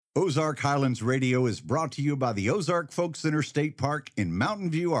Ozark Highlands Radio is brought to you by the Ozark Folk Center State Park in Mountain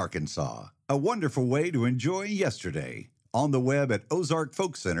View, Arkansas. A wonderful way to enjoy yesterday. On the web at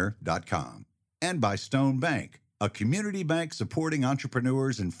ozarkfolkcenter.com. And by Stone Bank, a community bank supporting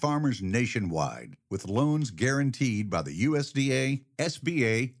entrepreneurs and farmers nationwide with loans guaranteed by the USDA,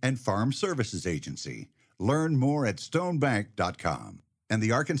 SBA, and Farm Services Agency. Learn more at stonebank.com. And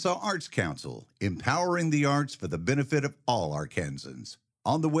the Arkansas Arts Council, empowering the arts for the benefit of all Arkansans.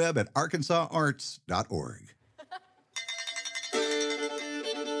 On the web at arkansasarts.org.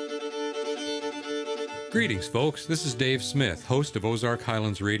 Greetings, folks. This is Dave Smith, host of Ozark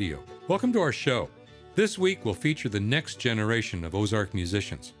Highlands Radio. Welcome to our show. This week, we'll feature the next generation of Ozark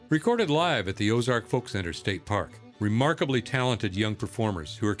musicians, recorded live at the Ozark Folk Center State Park. Remarkably talented young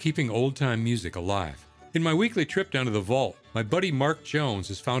performers who are keeping old-time music alive. In my weekly trip down to the vault, my buddy Mark Jones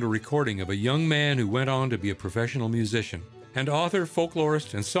has found a recording of a young man who went on to be a professional musician. And author,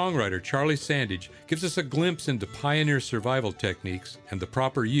 folklorist, and songwriter Charlie Sandage gives us a glimpse into pioneer survival techniques and the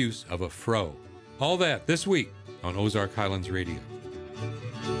proper use of a fro. All that this week on Ozark Highlands Radio.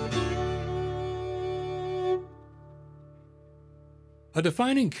 A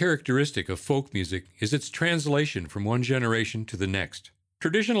defining characteristic of folk music is its translation from one generation to the next.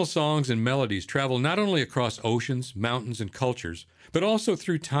 Traditional songs and melodies travel not only across oceans, mountains, and cultures, but also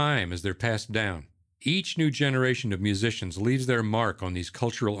through time as they're passed down. Each new generation of musicians leaves their mark on these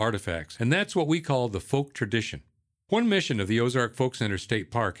cultural artifacts, and that's what we call the folk tradition. One mission of the Ozark Folk Center State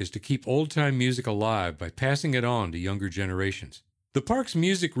Park is to keep old-time music alive by passing it on to younger generations. The park's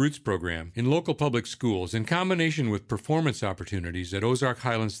Music Roots program in local public schools, in combination with performance opportunities at Ozark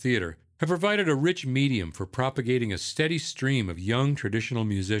Highlands Theater, have provided a rich medium for propagating a steady stream of young traditional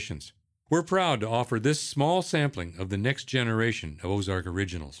musicians. We're proud to offer this small sampling of the next generation of Ozark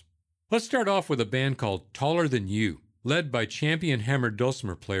originals. Let's start off with a band called Taller Than You, led by champion hammer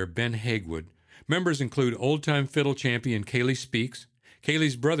dulcimer player Ben Hagwood. Members include old-time fiddle champion Kaylee Speaks,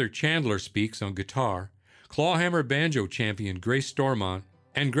 Kaylee's brother Chandler Speaks on guitar, clawhammer banjo champion Grace Stormont,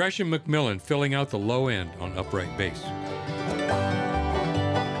 and Gresham McMillan filling out the low end on upright bass.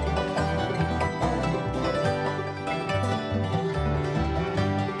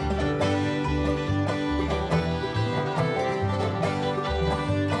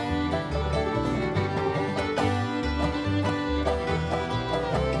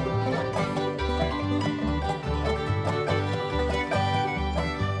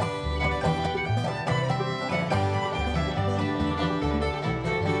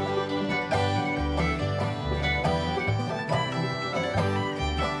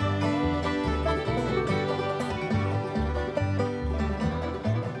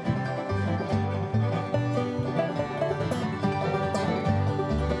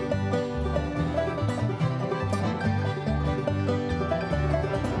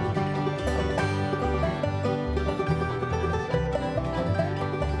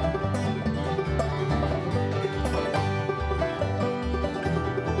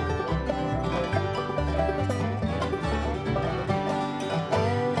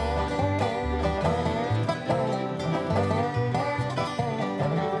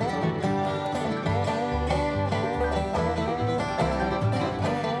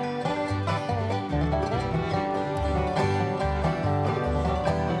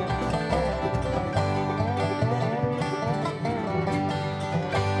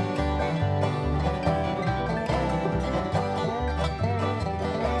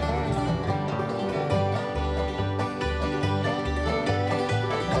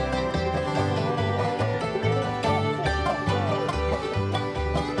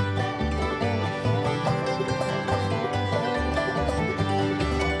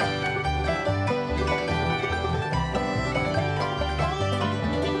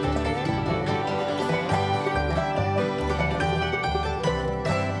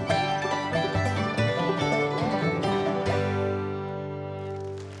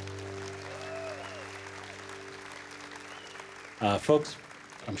 Folks,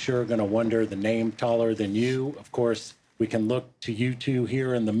 I'm sure are going to wonder the name Taller Than You. Of course, we can look to you two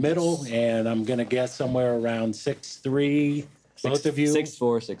here in the middle, and I'm going to guess somewhere around 6'3", both of you.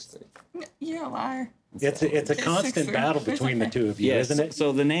 6'4", 6'3". You're a liar. It's a constant battle between the two of you, Yes. isn't it?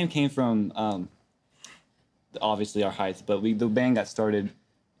 So the name came from obviously our heights, but the band got started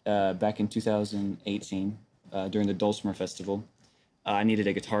back in 2018 during the Dulcimer Festival. I needed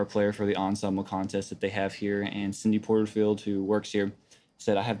a guitar player for the ensemble contest that they have here, and Cindy Porterfield, who works here,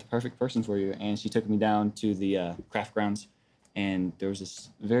 said, I have the perfect person for you. And she took me down to the craft grounds, and there was this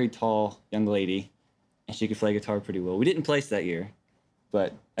very tall young lady, and she could play guitar pretty well. We didn't place that year,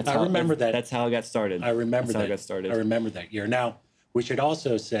 but that's how it got started. I remember that. That's how it got started. I remember that year. Now, We should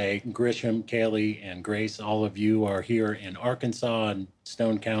also say Grisham, Kaylee, and Grace, all of you are here in Arkansas and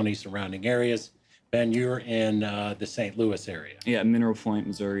Stone County surrounding areas. Ben, you're in the St. Louis area. Yeah, Mineral Point,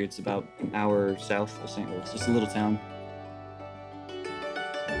 Missouri. It's about an hour south of St. Louis. Just a little town.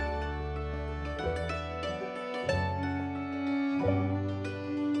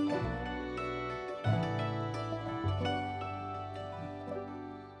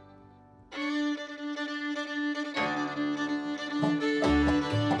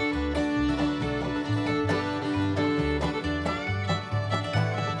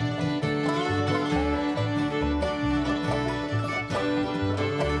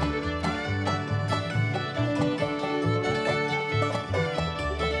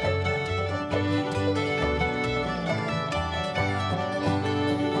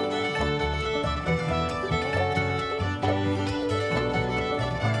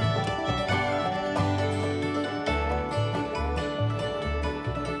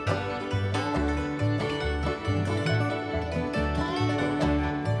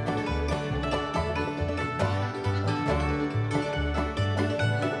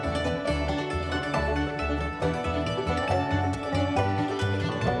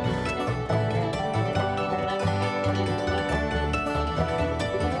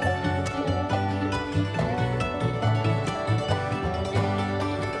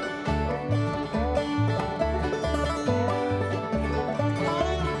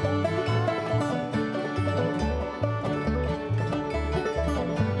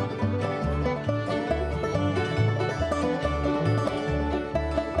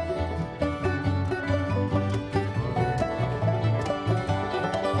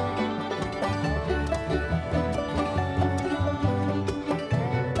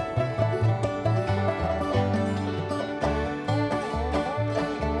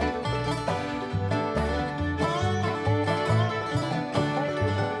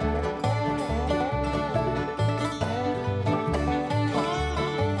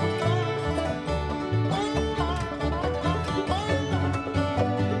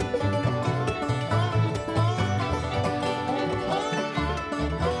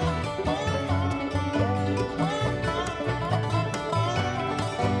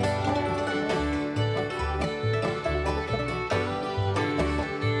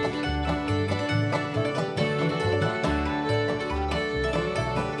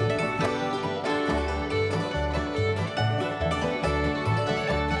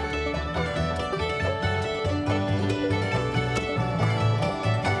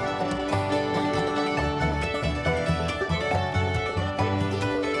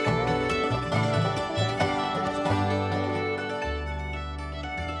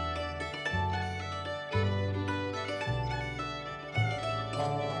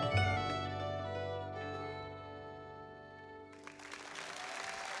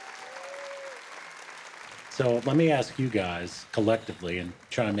 So let me ask you guys collectively, and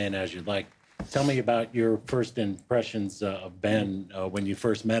chime in as you'd like. Tell me about your first impressions of Ben when you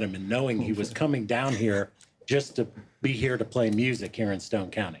first met him and knowing he was coming down here just to be here to play music here in Stone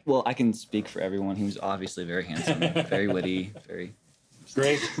County. Well, I can speak for everyone. He was obviously very handsome, very witty, very...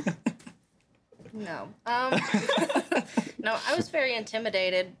 Great. No. No, I was very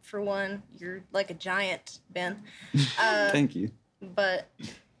intimidated, for one. You're like a giant, Ben. Thank you. But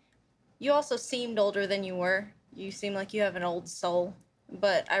you also seemed older than you were. You seem like you have an old soul.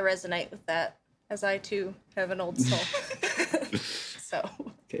 But I resonate with that, as I, too, have an old soul. So.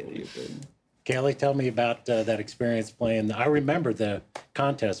 Kaylee, you're good. Kaylee, tell me about that experience playing. I remember the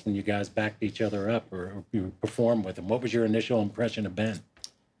contest when you guys backed each other up or you performed with him. What was your initial impression of Ben?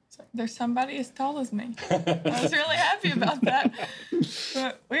 There's somebody as tall as me. I was really happy about that.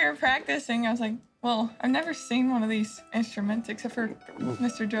 But we were practicing. I was like, well, I've never seen one of these instruments except for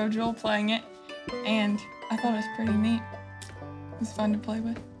Mr. Joe Jewell playing it. And I thought it was pretty neat. It was fun to play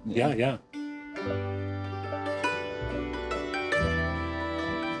with. Yeah.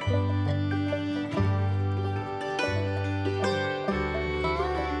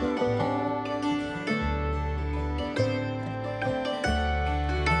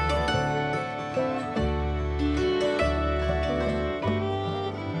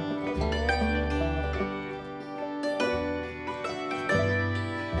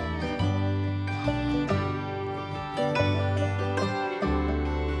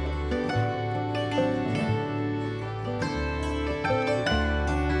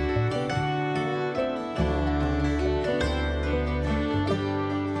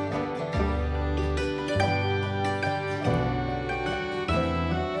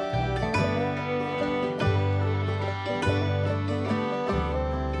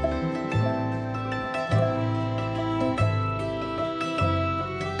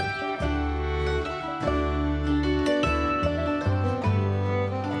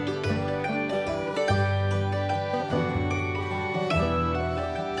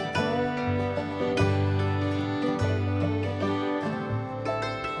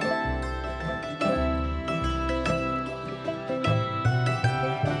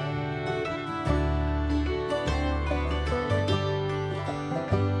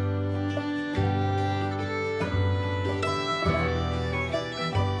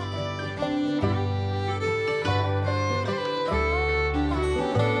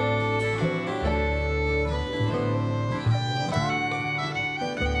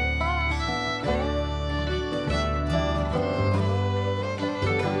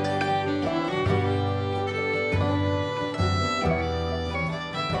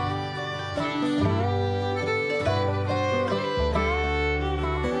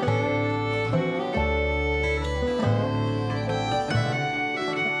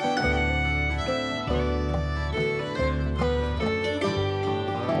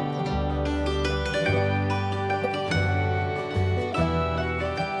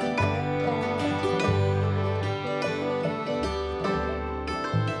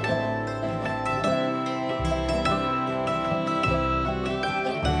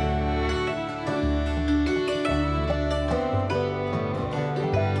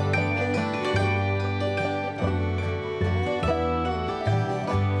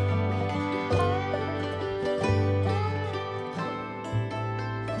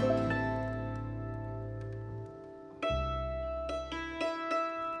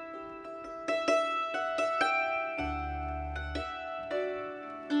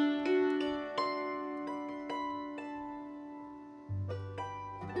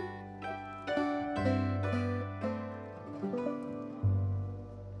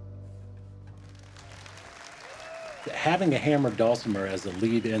 having a hammered dulcimer as a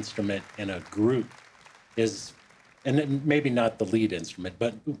lead instrument in a group is, and then maybe not the lead instrument,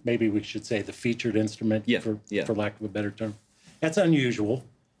 but maybe we should say the featured instrument, for lack of a better term. That's unusual.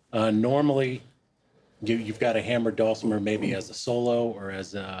 Normally, you've got a hammered dulcimer maybe as a solo or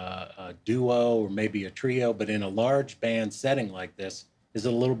as a duo or maybe a trio, but in a large band setting like this, is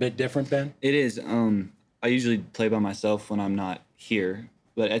it a little bit different, Ben? It is. I usually play by myself when I'm not here,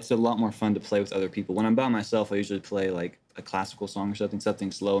 but it's a lot more fun to play with other people. When I'm by myself, I usually play like a classical song or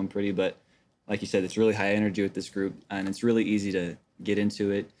something slow and pretty, but like you said, it's really high energy with this group, and it's really easy to get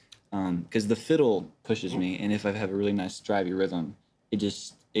into it because the fiddle pushes me, and if I have a really nice drivey rhythm, I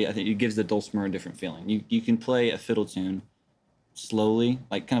think it gives the dulcimer a different feeling. You can play a fiddle tune slowly,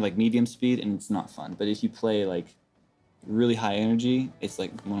 like kind of like medium speed, and it's not fun. But if you play like really high energy, it's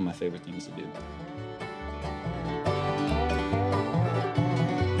like one of my favorite things to do.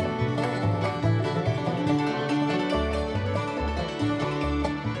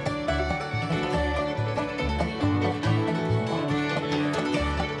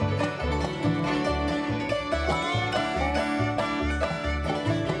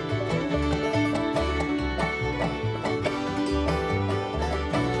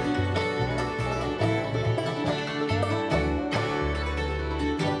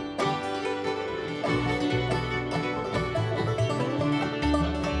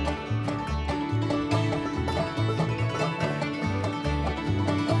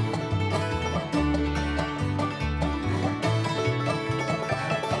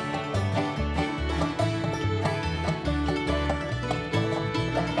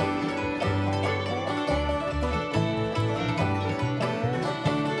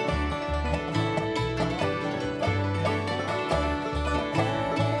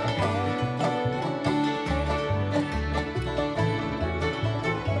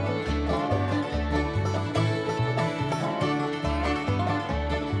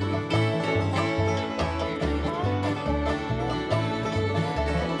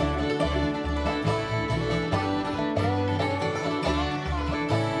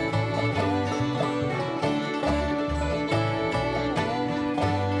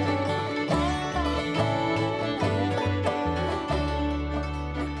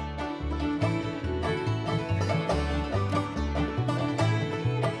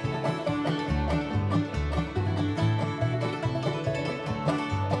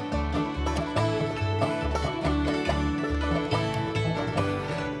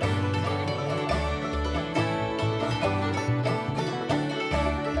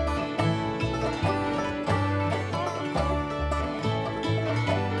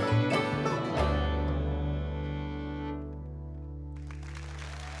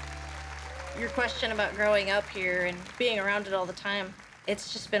 Your question about growing up here and being around it all the time,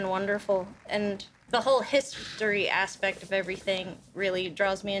 it's just been wonderful. And the whole history aspect of everything really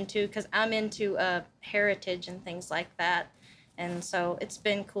draws me into, because I'm into heritage and things like that. And so it's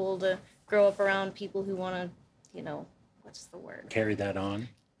been cool to grow up around people who want to, you know, what's the word? Carry that on.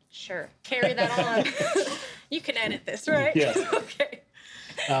 Sure. Carry that on. You can edit this, right? Yes. Okay.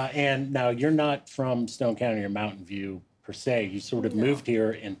 And now you're not from Stone County or Mountain View per se. You sort of moved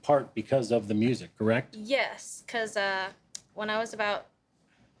here in part because of the music, correct? Yes, because when I was about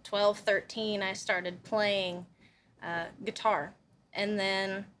 12, 13, I started playing guitar. And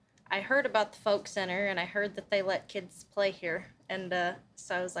then I heard about the Folk Center, and I heard that they let kids play here. And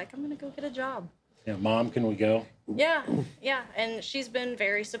so I was like, I'm going to go get a job. Yeah, Mom, can we go? Yeah. And she's been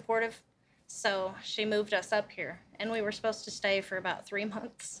very supportive. So she moved us up here. And we were supposed to stay for about 3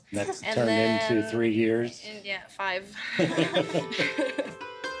 months. That's turned into 3 years. And yeah, 5.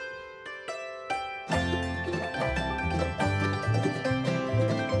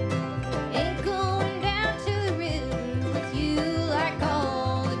 Ain't going down to the river with you like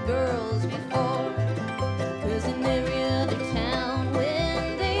all the girls before. 'Cause in every other town,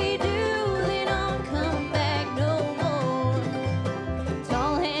 when they do, they don't come back no more.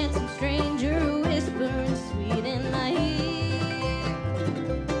 Tall, handsome stranger whispering sweet in my ear,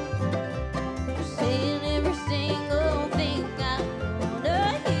 saying every single thing I wanna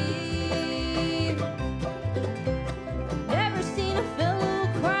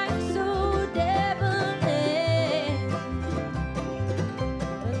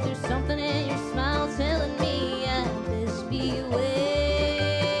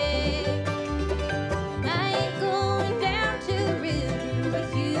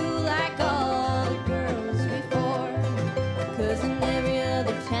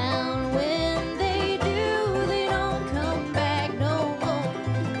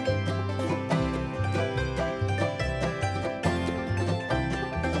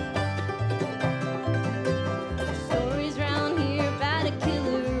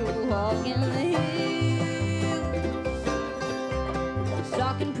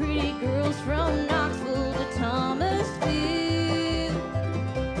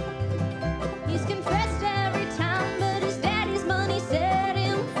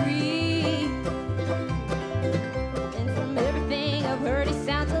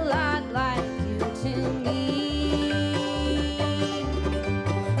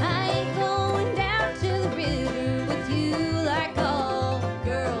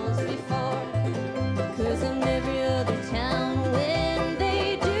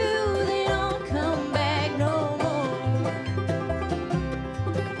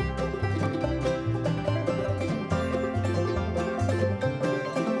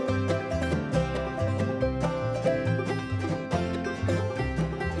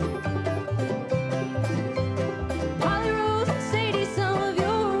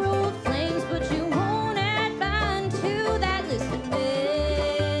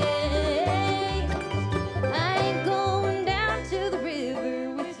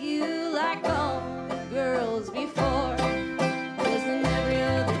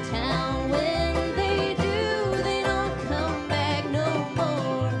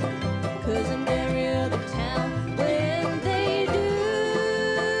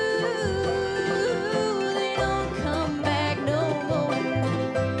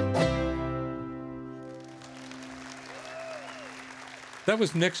That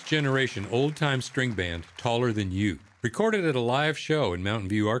was Next Generation old-time string band Taller Than You, recorded at a live show in Mountain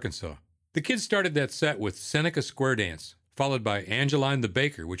View, Arkansas. The kids started that set with Seneca Square Dance, followed by Angeline the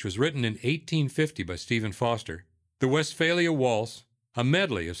Baker, which was written in 1850 by Stephen Foster, the Westphalia Waltz, a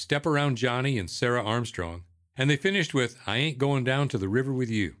medley of Step Around Johnny and Sarah Armstrong, and they finished with I Ain't Going Down to the River With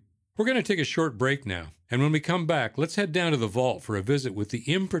You. We're going to take a short break now, and when we come back, let's head down to the vault for a visit with the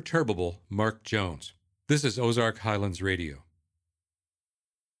imperturbable Mark Jones. This is Ozark Highlands Radio.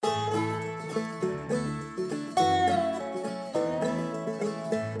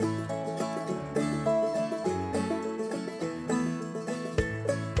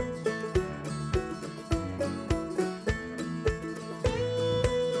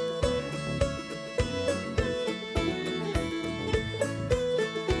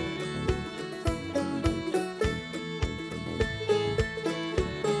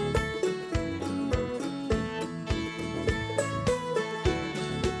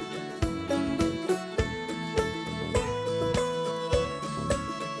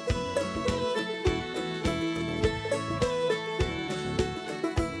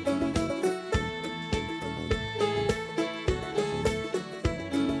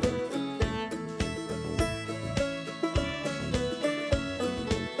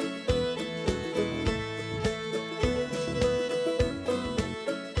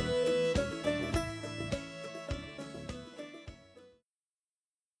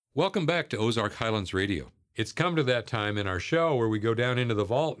 Welcome back to Ozark Highlands Radio. It's come to that time in our show where we go down into the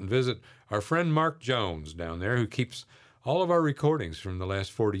vault and visit our friend Mark Jones down there, who keeps all of our recordings from the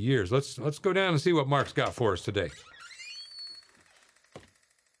last 40 years. Let's go down and see what Mark's got for us today.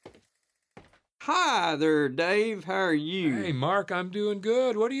 Hi there, Dave. How are you? Hey, Mark, I'm doing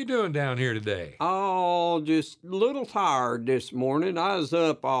good. What are you doing down here today? Oh, just a little tired this morning. I was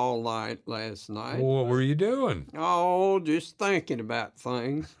up all night last night. What were you doing? Oh, just thinking about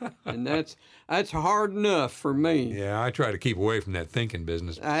things. And that's hard enough for me. Yeah, I try to keep away from that thinking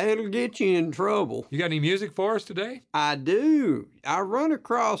business. It'll get you in trouble. You got any music for us today? I do. I run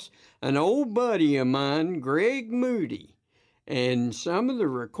across an old buddy of mine, Greg Moody, and some of the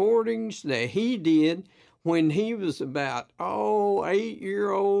recordings that he did when he was about,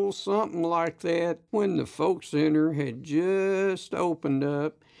 8-year-old, something like that, when the folk center had just opened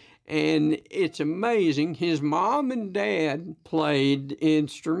up. And it's amazing. His mom and dad played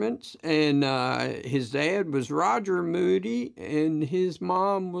instruments, and his dad was Roger Moody, and his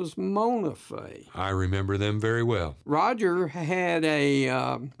mom was Mona Fay. I remember them very well. Roger had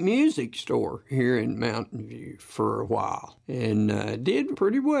a music store here in Mountain View for a while, and did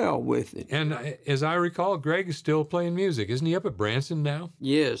pretty well with it. And as I recall, Greg is still playing music. Isn't he up at Branson now?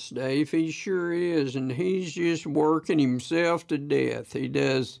 Yes, Dave, he sure is, and he's just working himself to death. He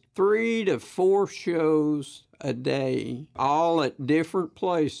does 3 to 4 shows a day, all at different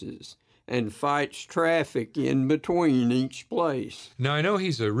places, and fights traffic in between each place. Now, I know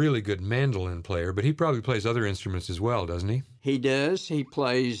he's a really good mandolin player, but he probably plays other instruments as well, doesn't he? He does. He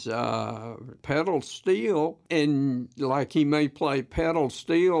plays pedal steel, and like he may play pedal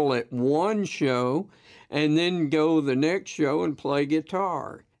steel at one show and then go the next show and play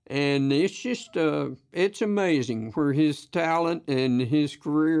guitar. And it's just, it's amazing where his talent and his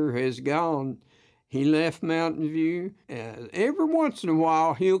career has gone. He left Mountain View. Every once in a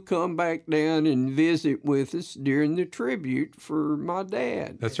while, he'll come back down and visit with us during the tribute for my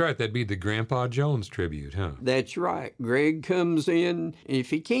dad. That's right. That'd be the Grandpa Jones tribute, huh? That's right. Greg comes in. If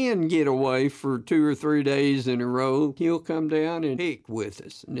he can get away for 2 or 3 days in a row, he'll come down and pick with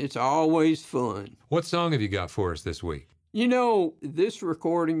us. And it's always fun. What song have you got for us this week? You know, this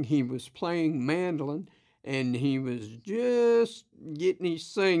recording, he was playing mandolin, and he was just getting his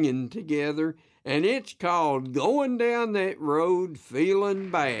singing together, and it's called Going Down That Road Feeling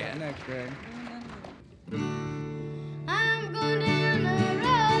Bad. Next, Greg. I'm going down the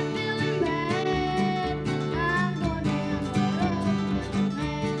road feeling bad. I'm going down the road feeling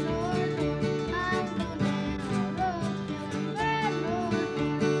bad, Lord, Lord. I'm going down the road feeling bad, Lord,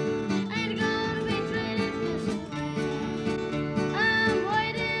 Lord. Ain't gonna be treated this way. I'm way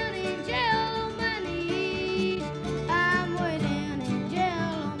down in jail on my knees. I'm way down in jail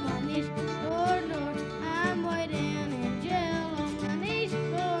on my knees, Lord, Lord. I'm way down in jail on my knees,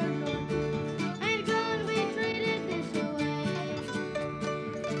 Lord, Lord. Ain't gonna be treated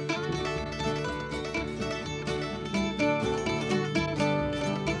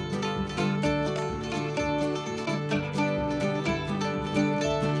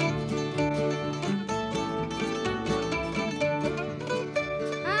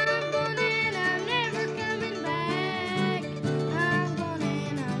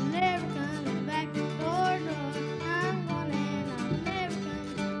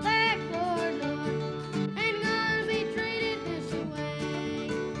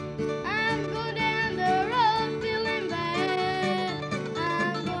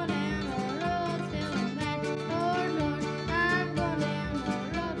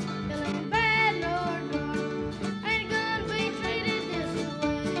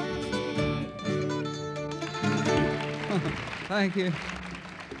Thank you.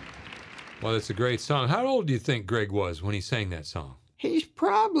 Well, it's a great song. How old do you think Greg was when he sang that song? He's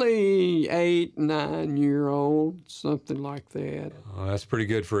probably 8, 9-year-old, something like that. Oh, that's pretty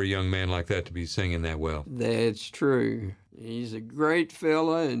good for a young man like that to be singing that well. That's true. He's a great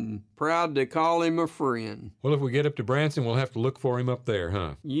fella and proud to call him a friend. Well, if we get up to Branson, we'll have to look for him up there,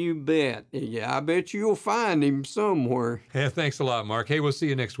 huh? You bet. Yeah, I bet you'll find him somewhere. Yeah, thanks a lot, Mark. Hey, we'll see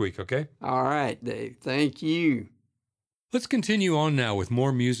you next week, okay? All right, Dave. Thank you. Let's continue on now with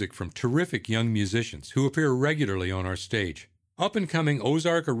more music from terrific young musicians who appear regularly on our stage. Up-and-coming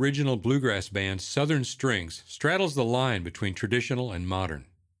Ozark original bluegrass band Southern Strings straddles the line between traditional and modern.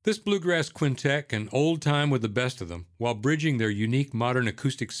 This bluegrass quintet can old time with the best of them while bridging their unique modern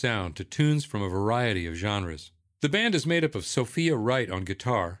acoustic sound to tunes from a variety of genres. The band is made up of Sophia Wright on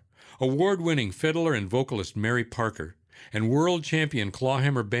guitar, award-winning fiddler and vocalist Mary Parker, and world champion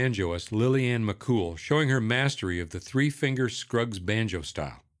clawhammer banjoist Lillian McCool, showing her mastery of the three-finger Scruggs banjo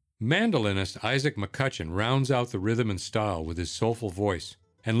style. Mandolinist Isaac McCutcheon rounds out the rhythm and style with his soulful voice,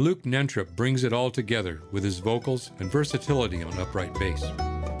 and Luke Nentrup brings it all together with his vocals and versatility on upright bass.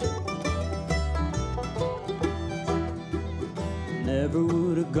 Never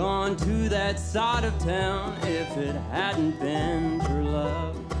would have gone to that side of town if it hadn't been for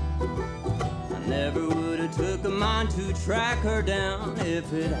love. I never would have took a mind to track her down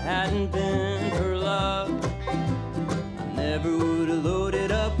if it hadn't been for love. I never would have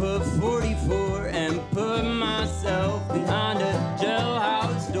loaded up a 44 and put myself behind a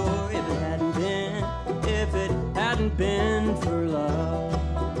jailhouse door if it hadn't been for love.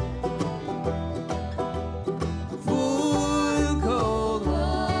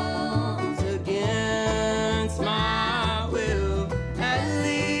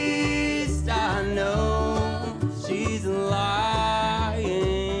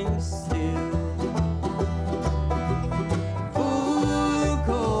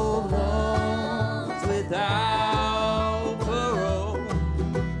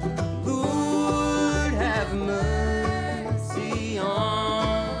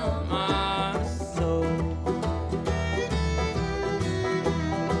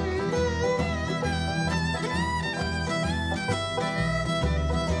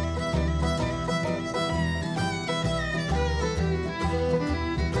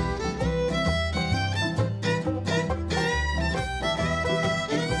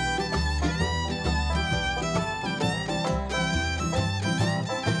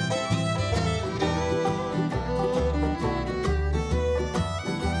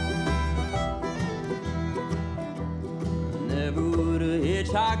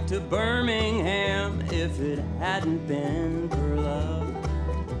 To Birmingham if it hadn't been for love.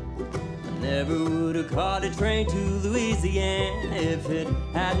 I never would have caught a train to Louisiana if it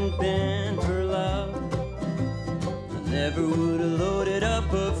hadn't been for love. I never would have loaded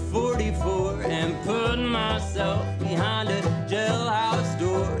up a 44 and put myself behind a jailhouse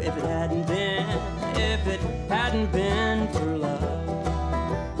door if it hadn't been for love.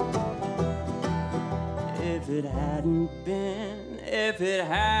 If it hadn't been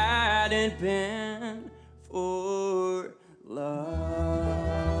for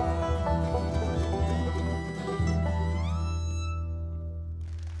love.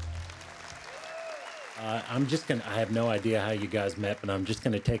 I have no idea how you guys met, but I'm just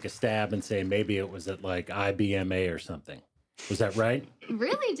gonna take a stab and say maybe it was at like IBMA or something. Was that right?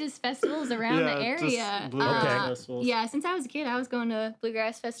 Really, just festivals around the area. Okay. Festivals. Yeah, since I was a kid, I was going to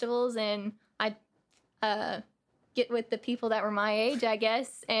bluegrass festivals, and I'd get with the people that were my age, I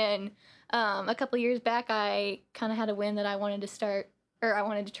guess. And a couple years back, I kind of had a whim that I wanted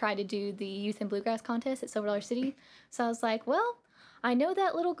to try to do the Youth and Bluegrass contest at Silver Dollar City. So I was like, well, I know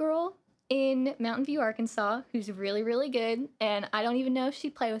that little girl in Mountain View, Arkansas, who's really, really good, and I don't even know if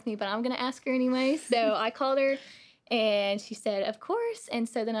she'd play with me, but I'm going to ask her anyway. So I called her, and she said, of course. And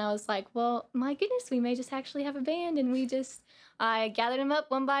so then I was like, well, my goodness, we may just actually have a band. And I gathered them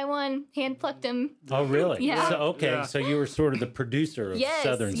up one by one, hand-plucked them. Oh, really? Yeah. So, okay, yeah. So you were sort of the producer of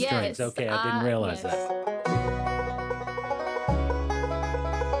Southern Strings. Okay, I didn't realize that.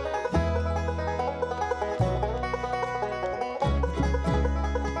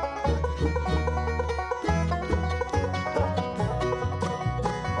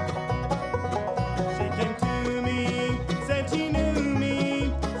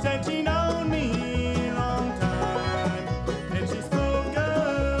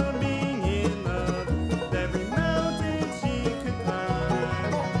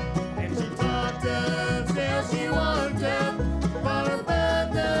 She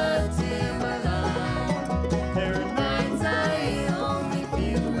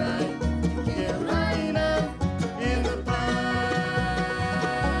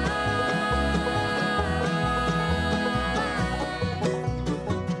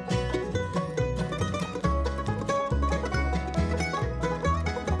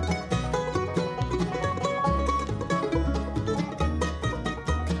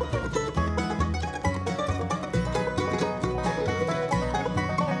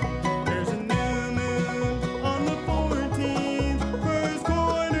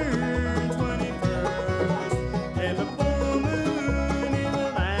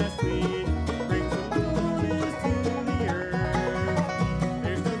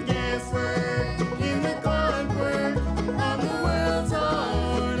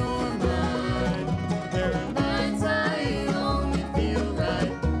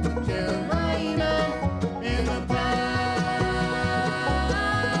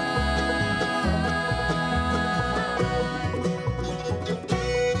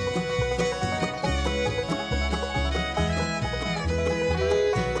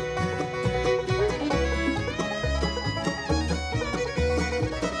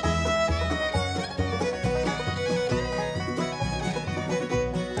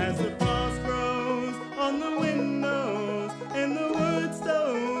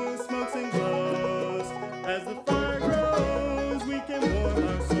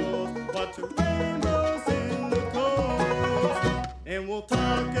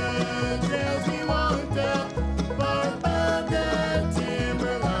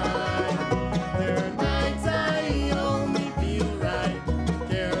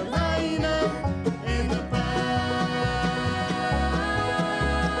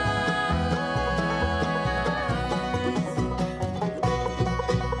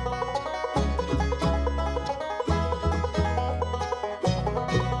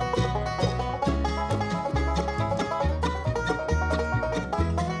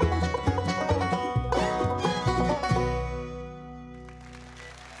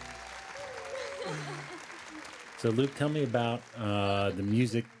So, Luke, tell me about the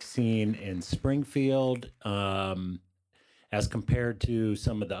music scene in Springfield as compared to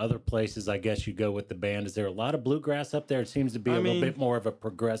some of the other places I guess you go with the band. Is there a lot of bluegrass up there? It seems to be a little bit more of a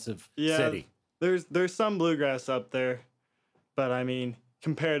progressive city. There's some bluegrass up there, but I mean,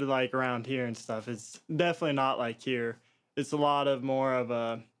 compared to like around here and stuff, it's definitely not like here. It's a lot of more of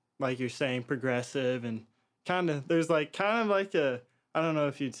a, like you're saying, progressive and there's like a, I don't know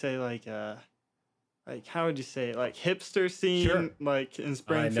if you'd say like how would you say it? Like hipster scene, Sure. like in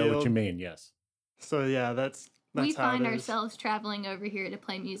Springfield. I know what you mean, yes. So yeah, that's we how find it is. ourselves traveling over here to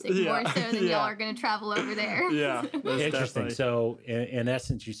play music Yeah, more so than yeah. y'all are going to travel over there. Yeah, that's Interesting. definitely- So, in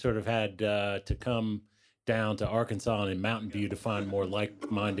essence, you sort of had to come down to Arkansas and in Mountain View to find more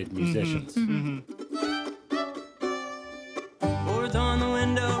like-minded musicians. Boards on the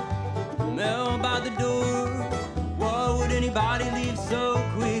window, mail by the door. What would anybody leave so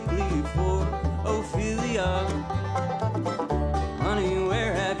quickly for? Ophelia, honey,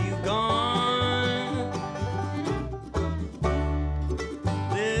 where have you gone?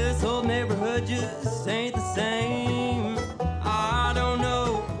 This old neighborhood just ain't the same. I don't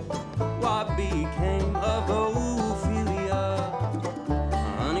know what became of Ophelia.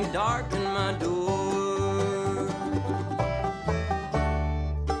 Honey, darken my door.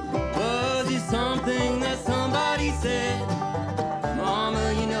 Was it something that somebody said?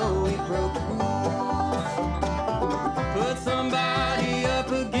 Mama, you know we broke rules. Put somebody up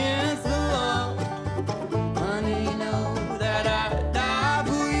against the law. Honey, you know that I'd die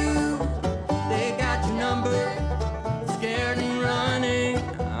for you. They got your number, scared and running.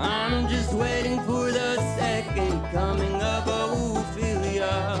 I'm just waiting for the second coming of Ophelia.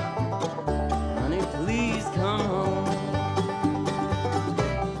 Honey, please come home.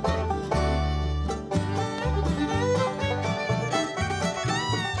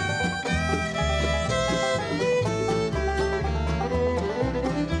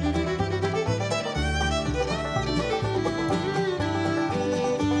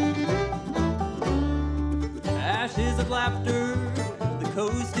 Ashes of laughter, the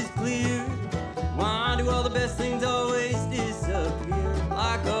coast is clear. Why do all the best things always disappear?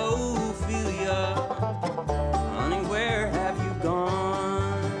 Like Ophelia, honey, where have you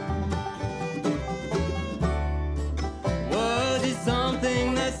gone? Was it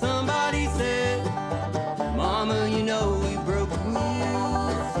something that somebody said? Mama, you know we broke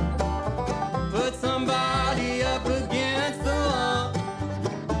rules. Put somebody up against the law.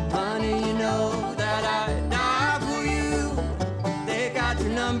 Honey, you know that I'd die for you. They got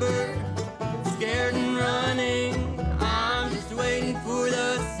your number, scared and running. I'm just waiting for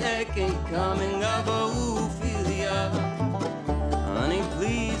the second coming of Ophelia. Honey,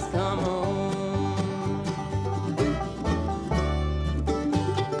 please come home.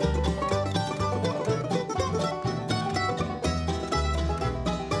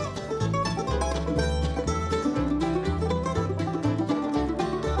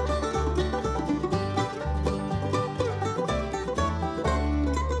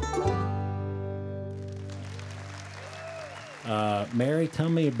 Mary, tell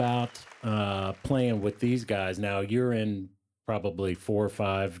me about playing with these guys. Now, you're in probably 4 or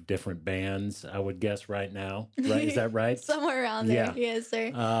 5 different bands, I would guess, right now. Right? Is that right? Somewhere around there. Yeah. Yes,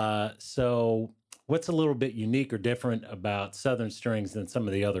 sir. So, what's a little bit unique or different about Southern Strings than some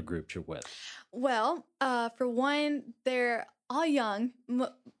of the other groups you're with? Well, for one, they're all young.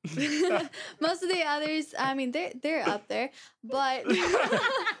 Most of the others, I mean, they're up there, but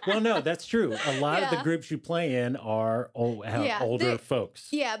Well, no, that's true. A lot of the Yeah. groups you play in are older they're- folks.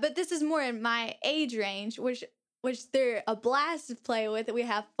 yeah, but this is more in my age range, which they're a blast to play with. We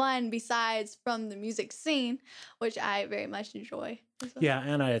have fun besides from the music scene, which I very much enjoy. as well. Yeah,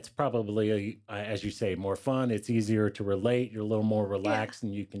 and it's probably, as you say, more fun. It's easier to relate. You're a little more relaxed,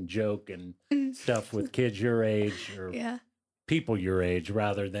 and you can joke and stuff with kids your age or Yeah. people your age,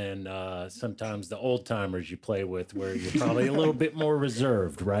 rather than sometimes the old timers you play with, where you're probably a little bit more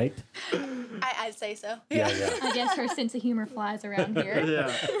reserved, right? I'd say so. Yeah. I guess her sense of humor flies around here.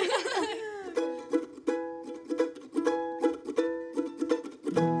 Yeah.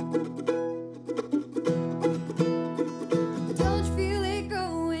 Don't you feel it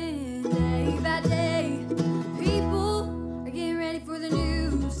growing day by day? People are getting ready for the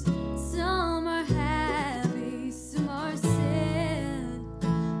news. Some are happy, some are sad.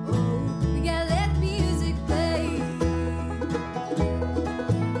 Oh, we gotta let music play.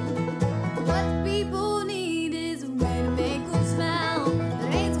 What people need is a way to make them smile. But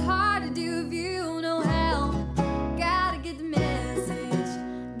it ain't so hard to do.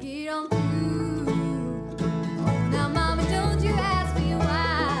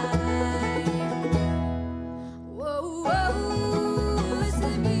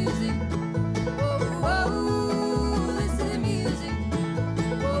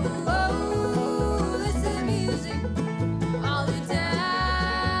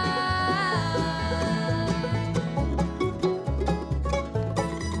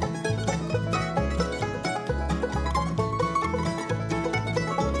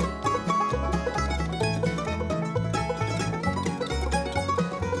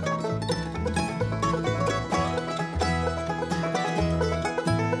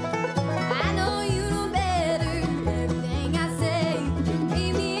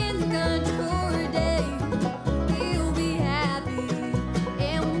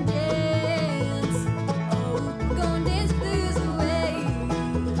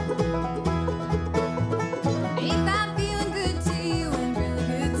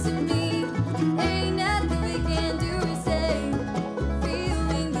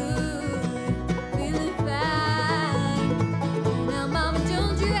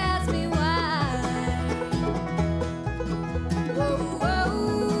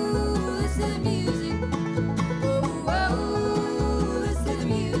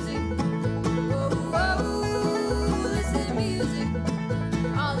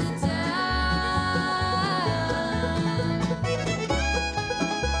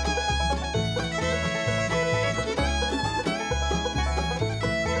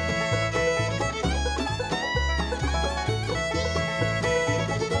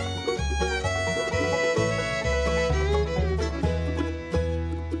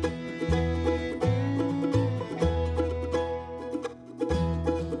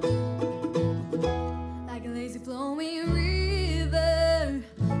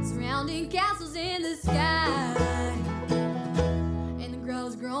 building castles in the sky. And the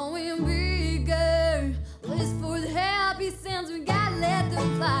crowd's growing bigger. List for the happy sounds, we gotta let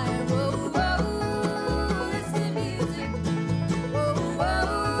them fly. Whoa, whoa, it's the music. Whoa,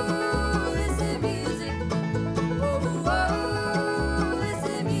 whoa, it's the music. Whoa, whoa, it's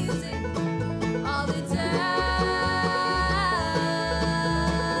the music. All the time.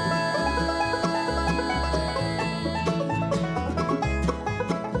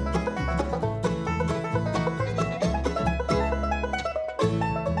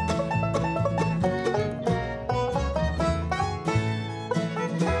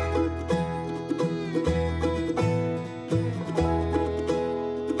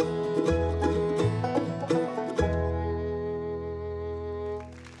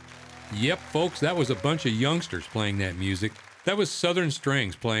 Yep, folks, that was a bunch of youngsters playing that music. That was Southern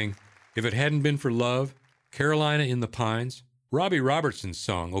Strings playing If It Hadn't Been for Love, Carolina in the Pines, Robbie Robertson's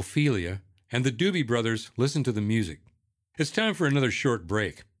song, Ophelia, and the Doobie Brothers' Listen to the Music. It's time for another short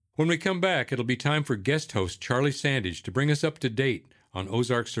break. When we come back, it'll be time for guest host Charlie Sandage to bring us up to date on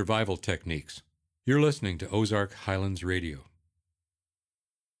Ozark survival techniques. You're listening to Ozark Highlands Radio.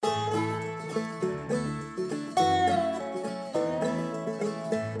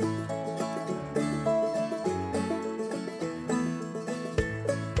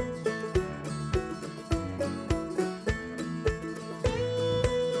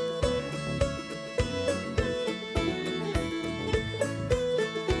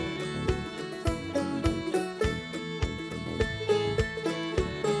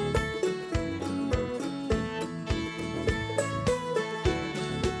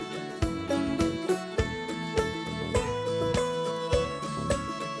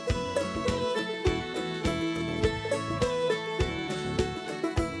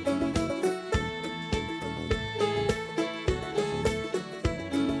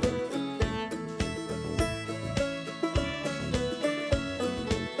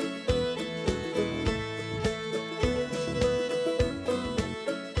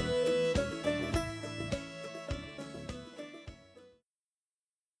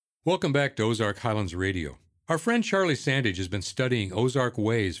 Welcome back to Ozark Highlands Radio. Our friend Charlie Sandage has been studying Ozark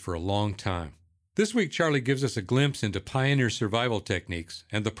ways for a long time. This week, Charlie gives us a glimpse into pioneer survival techniques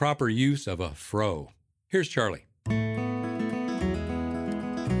and the proper use of a fro. Here's Charlie.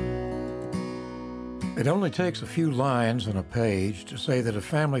 It only takes a few lines on a page to say that a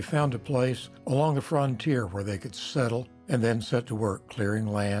family found a place along the frontier where they could settle and then set to work clearing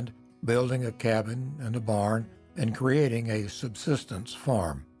land, building a cabin and a barn, and creating a subsistence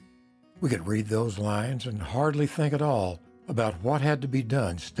farm. We could read those lines and hardly think at all about what had to be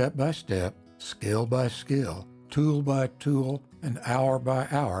done step by step, skill by skill, tool by tool, and hour by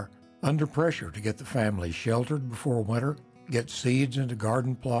hour under pressure to get the family sheltered before winter, get seeds into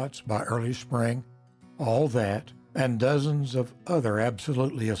garden plots by early spring, all that, and dozens of other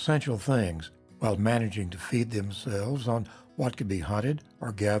absolutely essential things while managing to feed themselves on what could be hunted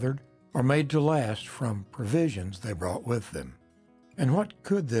or gathered or made to last from provisions they brought with them. And what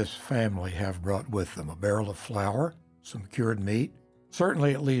could this family have brought with them? A barrel of flour, some cured meat,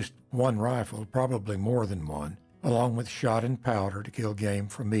 certainly at least one rifle, probably more than one, along with shot and powder to kill game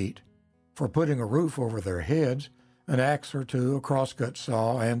for meat. For putting a roof over their heads, an axe or two, a crosscut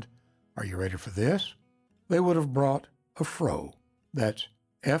saw, and, are you ready for this? They would have brought a fro. That's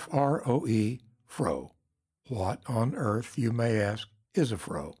F-R-O-E, fro. What on earth, you may ask, is a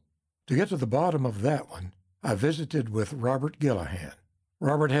fro? To get to the bottom of that one, I visited with Robert Gillahan.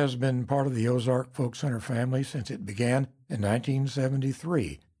 Robert has been part of the Ozark Folk Center family since it began in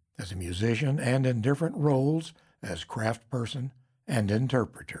 1973 as a musician and in different roles as craftsperson and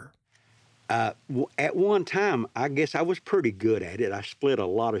interpreter. At one time, I guess I was pretty good at it. I split a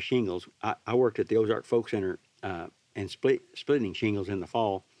lot of shingles. I worked at the Ozark Folk Center and splitting shingles in the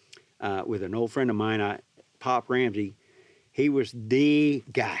fall with an old friend of mine, Pop Ramsey. He was the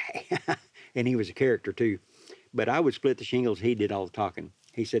guy, and he was a character too. But I would split the shingles. He did all the talking.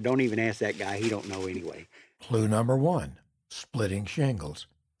 He said, don't even ask that guy. He don't know anyway. Clue number one, splitting shingles.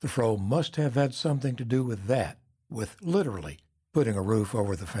 The fro must have had something to do with that, with literally putting a roof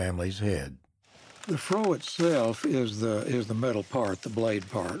over the family's head. The fro itself is the metal part, the blade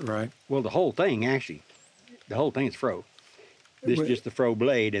part, right? Well, the whole thing, actually. The whole thing is fro. This is just the fro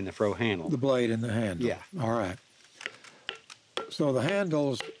blade and the fro handle. The blade and the handle. Yeah. All right. So the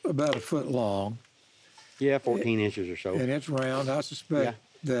handle's about 1 foot long. Yeah, 14 inches or so. And it's round. I suspect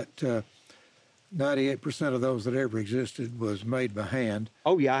that 98% of those that ever existed was made by hand.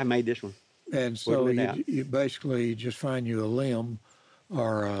 Oh, yeah, I made this one. And so you basically just find you a limb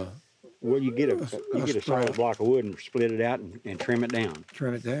or Well, you get a solid block of wood and split it out and trim it down.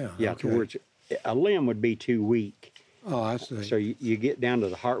 Trim it down. Yeah, okay. towards a limb would be too weak. Oh, I see. So you get down to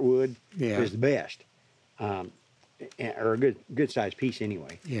the heartwood Yeah. is the best, or a good sized piece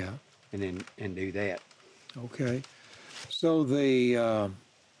anyway. Yeah. And do that. Okay. So the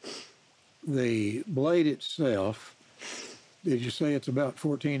blade itself, did you say it's about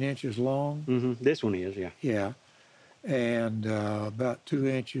 14 inches long? Mm-hmm. This one is, yeah. Yeah. And about 2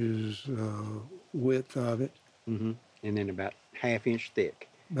 inches width of it. Mm-hmm. And then about half-inch thick.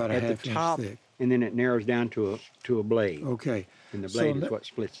 About a at half the inch top, thick. and then it narrows down to a blade. Okay. And the So blade is n- what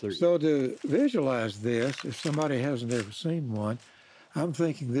splits through. So to visualize this, if somebody hasn't ever seen one, I'm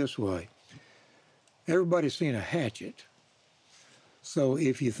thinking this way. Everybody's seen a hatchet. So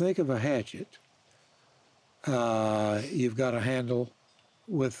if you think of a hatchet, you've got a handle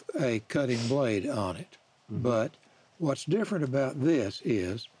with a cutting blade on it. Mm-hmm. But what's different about this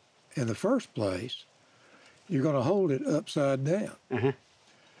is, in the first place, you're going to hold it upside down. Uh-huh.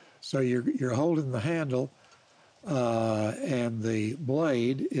 So you're holding the handle, and the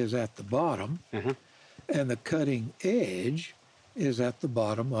blade is at the bottom, Uh-huh. and the cutting edge is at the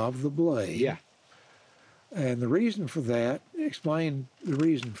bottom of the blade. Yeah. And the reason for that, explain the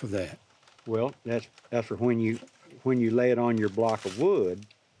reason for that. Well, that's for when you lay it on your block of wood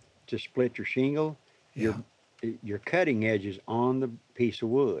to split your shingle. Yeah. Your cutting edge is on the piece of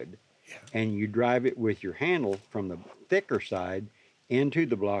wood, Yeah. and you drive it with your handle from the thicker side into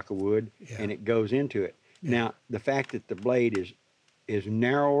the block of wood, Yeah. and it goes into it. Yeah. Now, the fact that the blade is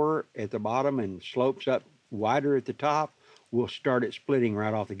narrower at the bottom and slopes up wider at the top will start it splitting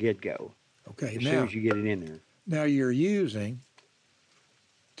right off the get-go. Okay. As soon as you get it in there. Now you're using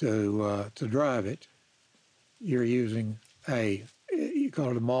to drive it. You're using you call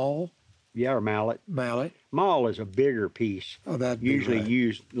it a maul. Yeah, or mallet. Mallet. Maul is a bigger piece. Oh, that'd be usually right.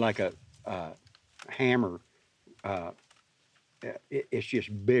 used like a hammer. It's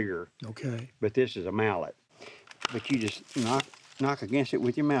just bigger. Okay. But this is a mallet. But you just knock against it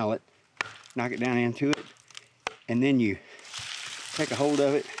with your mallet, knock it down into it, and then you take a hold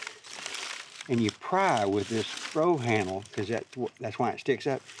of it and you pry with this throw handle, because that's why it sticks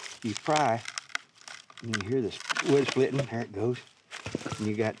up. You pry, and you hear this wood splitting. There it goes. And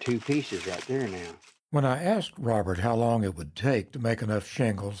you got two pieces right there now. When I asked Robert how long it would take to make enough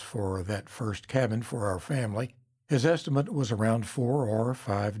shingles for that first cabin for our family, his estimate was around 4 or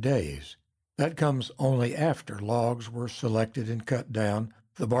 5 days. That comes only after logs were selected and cut down,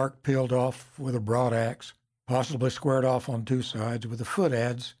 the bark peeled off with a broad axe, possibly squared off on 2 sides with the foot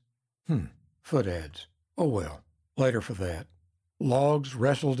adze. Foot adze. Oh well, later for that. Logs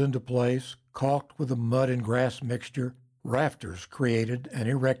wrestled into place, caulked with a mud and grass mixture, rafters created and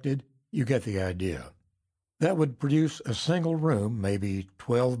erected, you get the idea. That would produce a single room, maybe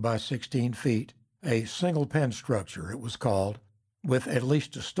 12 by 16 feet, a single pen structure it was called, with at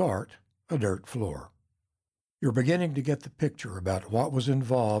least to start, a dirt floor. You're beginning to get the picture about what was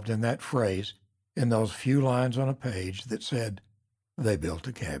involved in that phrase in those few lines on a page that said, they built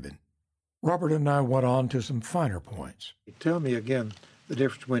a cabin. Robert and I went on to some finer points. Tell me again the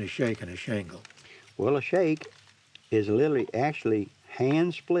difference between a shake and a shingle. Well, a shake is literally actually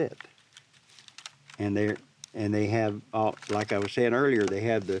hand split, and they have, like I was saying earlier, they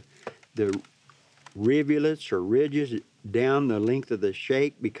have the rivulets or ridges down the length of the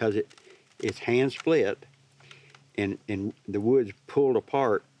shake because it's hand split, and the wood's pulled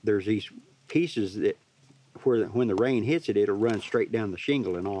apart. There's these pieces that when the rain hits it, it'll run straight down the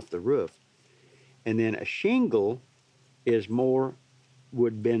shingle and off the roof. And then a shingle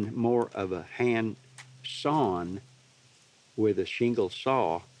would been more of a hand sawn with a shingle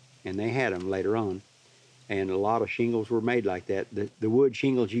saw, and they had them later on. And a lot of shingles were made like that. The wood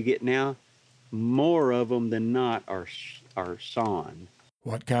shingles you get now, more of them than not are sawn.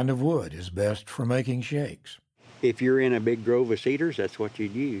 What kind of wood is best for making shakes? If you're in a big grove of cedars, that's what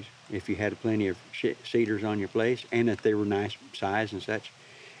you'd use. If you had plenty of cedars on your place, and if they were nice size and such.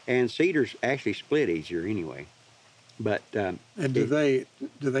 And cedars actually split easier anyway. But and do they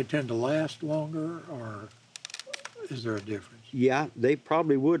tend to last longer, or is there a difference? Yeah, they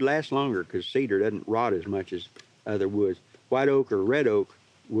probably would last longer because cedar doesn't rot as much as other woods. White oak or red oak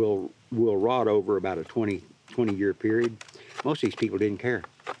will rot over about a 20-year period. Most of these people didn't care.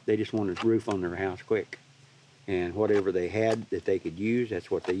 They just wanted a roof on their house quick. And whatever they had that they could use,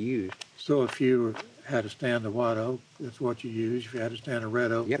 that's what they used. So if you had a stand of white oak, that's what you use. If you had a stand of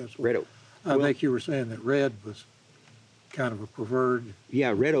red oak, yep, that's what... red oak. I think you were saying that red was kind of a preferred...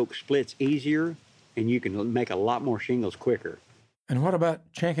 Yeah, red oak splits easier, and you can make a lot more shingles quicker. And what about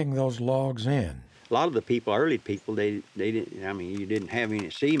chinking those logs in? a lot of the people, early people, they didn't. I mean, you didn't have any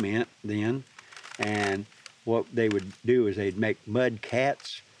cement then, and what they would do is they'd make mud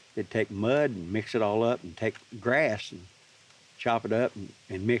cats. They'd take mud and mix it all up, and take grass and chop it up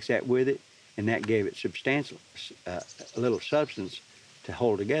and mix that with it, and that gave it substantial, a little substance to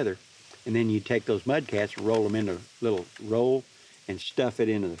hold together. And then you take those mud cats, roll them into a little roll, and stuff it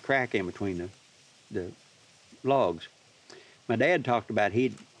into the crack in between the logs. My dad talked about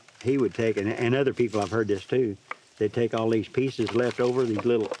he would take, and other people I've heard this too, they'd take all these pieces left over, these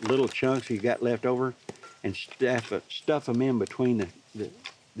little chunks you got left over, and stuff them in between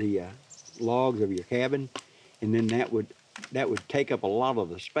the logs of your cabin, and then that would take up a lot of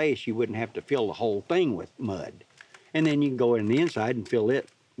the space. You wouldn't have to fill the whole thing with mud. And then you can go in the inside and fill it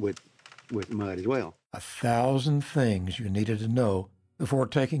with mud as well. 1,000 things you needed to know before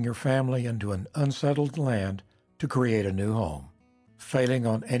taking your family into an unsettled land to create a new home. Failing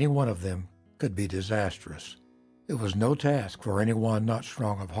on any one of them could be disastrous. It was no task for anyone not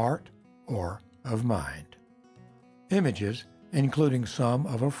strong of heart or of mind. Images, including some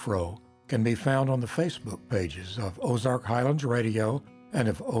of a fro, can be found on the Facebook pages of Ozark Highlands Radio and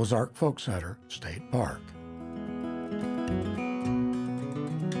of Ozark Folk Center State Park.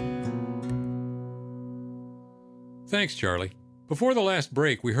 Thanks, Charlie. Before the last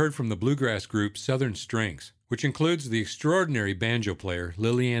break, we heard from the bluegrass group Southern Strings, which includes the extraordinary banjo player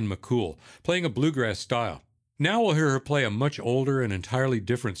Lillian McCool, playing a bluegrass style. Now we'll hear her play a much older and entirely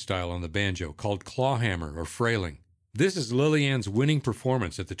different style on the banjo called clawhammer or frailing. This is Lillian's winning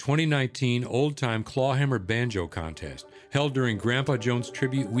performance at the 2019 Old Time Clawhammer Banjo Contest, held during Grandpa Jones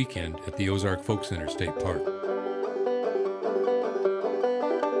Tribute Weekend at the Ozark Folk Center State Park.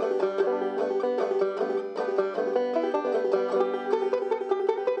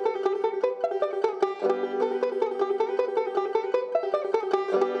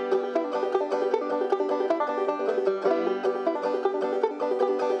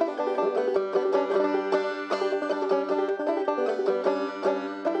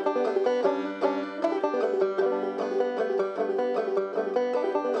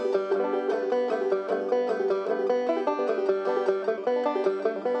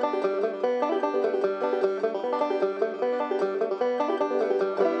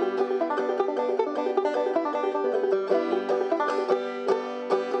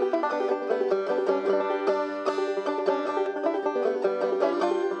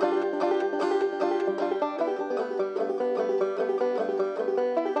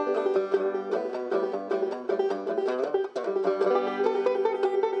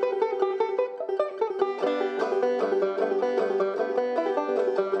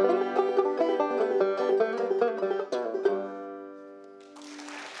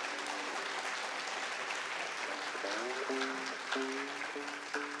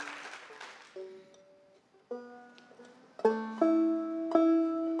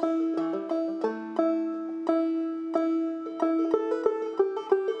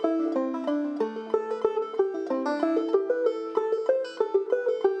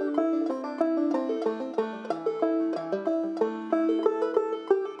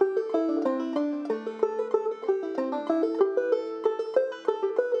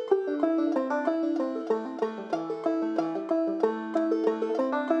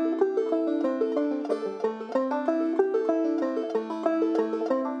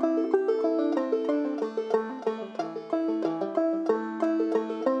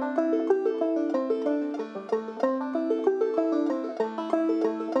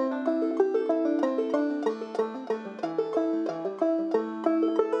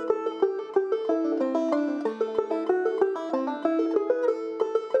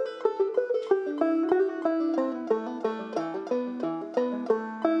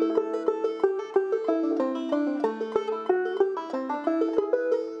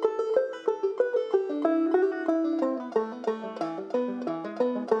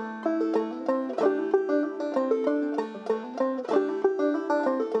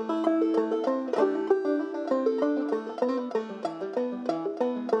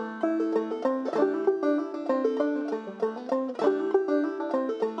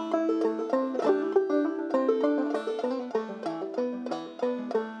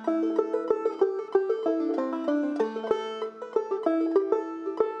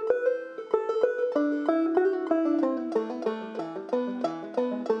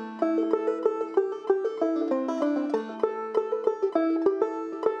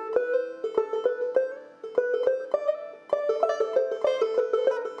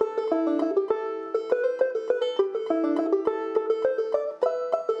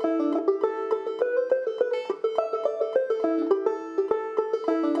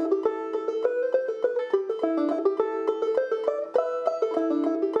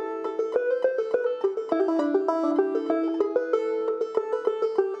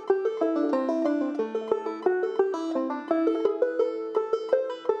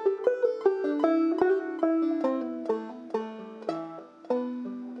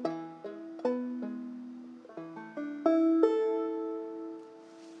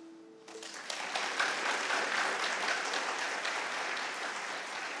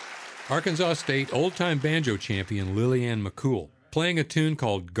 Arkansas State old-time banjo champion Lillian McCool, playing a tune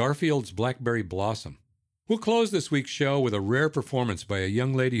called Garfield's Blackberry Blossom. We'll close this week's show with a rare performance by a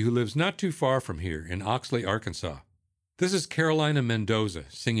young lady who lives not too far from here in Oxley, Arkansas. This is Carolina Mendoza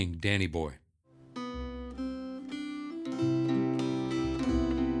singing Danny Boy.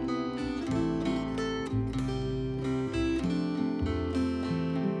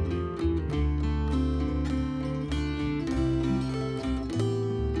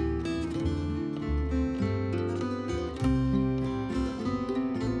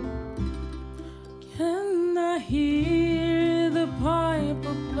 Can I hear the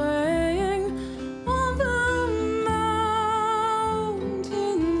piper playing on the mountainside?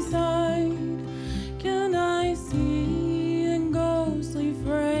 Can I see a ghostly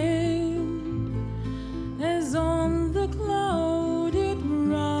frame as on the cloud it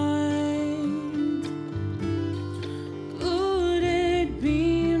rides? Could it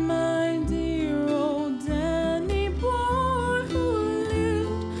be my dear old Danny boy who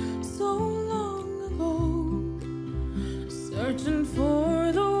lived so long ago, searching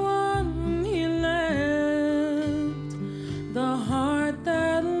for the one he left, the heart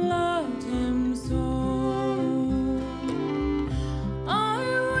that loved him so? I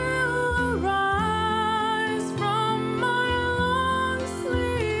will arise from my long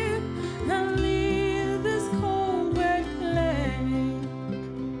sleep and leave this cold wet clay,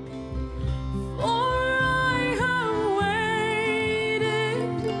 for I have waited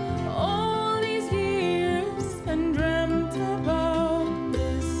all these years and dreamt about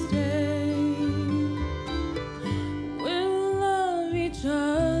this day. We'll love each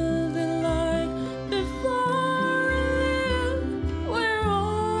other like before and live where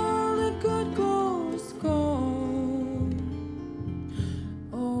all the good ghosts go.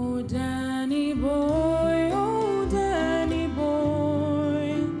 Oh, Danny boy,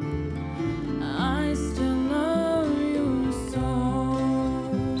 I still love you so.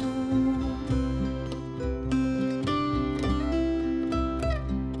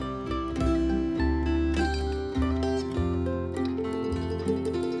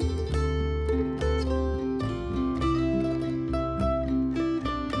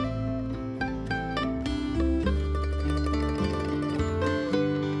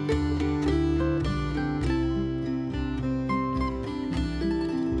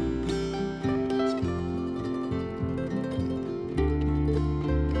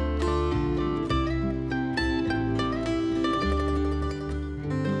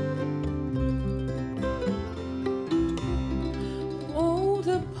 Oh,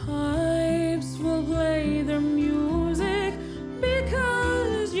 the pipes will play their music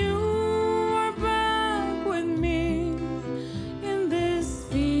because you are back with me in this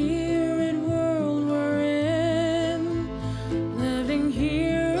spirit world we're in, living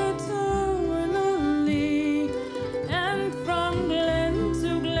here eternally. And from glen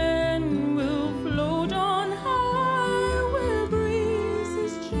to glen we'll float on high where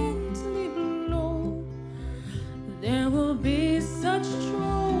breezes gently blow. There will be such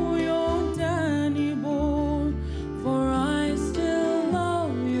joy, oh Danny boy, for I still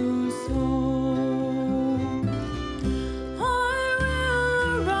love you so. I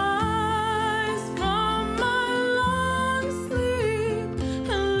will arise from my long sleep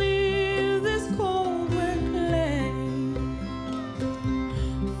and leave this cold wet clay,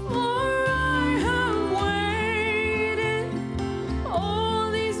 for I have waited all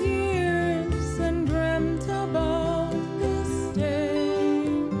these years and dreamt about this day.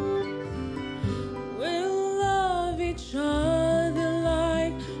 We'll love each other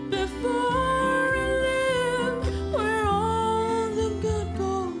like before and live where all the good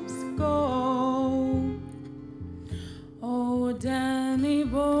ghosts go. Oh, Danny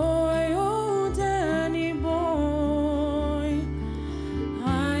boy,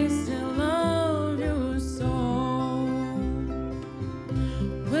 I still love you so.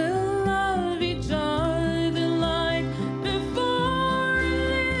 We'll love each other like before and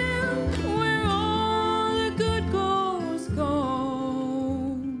live where all the good ghosts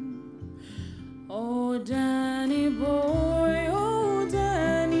go. Oh, Danny boy,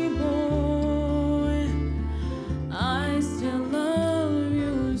 I still love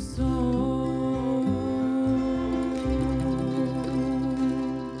you so.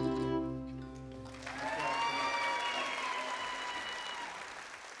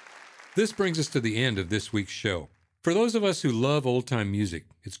 This brings us to the end of this week's show. For those of us who love old-time music,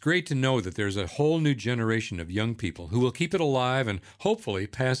 it's great to know that there's a whole new generation of young people who will keep it alive and hopefully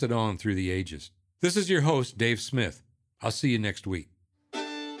pass it on through the ages. This is your host, Dave Smith. I'll see you next week.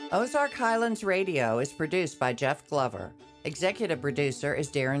 Ozark Highlands Radio is produced by Jeff Glover. Executive producer is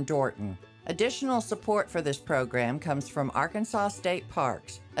Darren Dorton. Additional support for this program comes from Arkansas State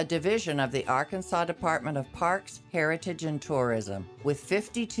Parks, a division of the Arkansas Department of Parks, Heritage, and Tourism, with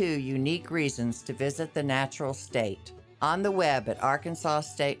 52 unique reasons to visit the natural state. On the web at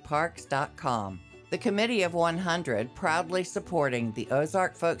arkansasstateparks.com. The Committee of 100 proudly supporting the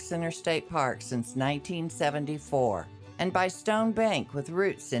Ozark Folk Center State Park since 1974. And by Stone Bank with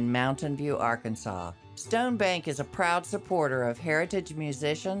roots in Mountain View, Arkansas. Stone Bank is a proud supporter of heritage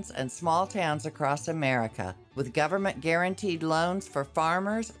musicians and small towns across America, with government-guaranteed loans for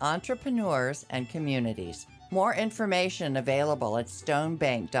farmers, entrepreneurs, and communities. More information available at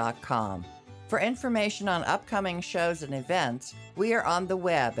stonebank.com. For information on upcoming shows and events, we are on the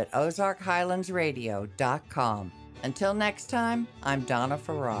web at ozarkhighlandsradio.com. Until next time, I'm Donna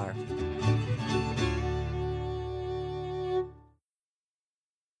Farrar.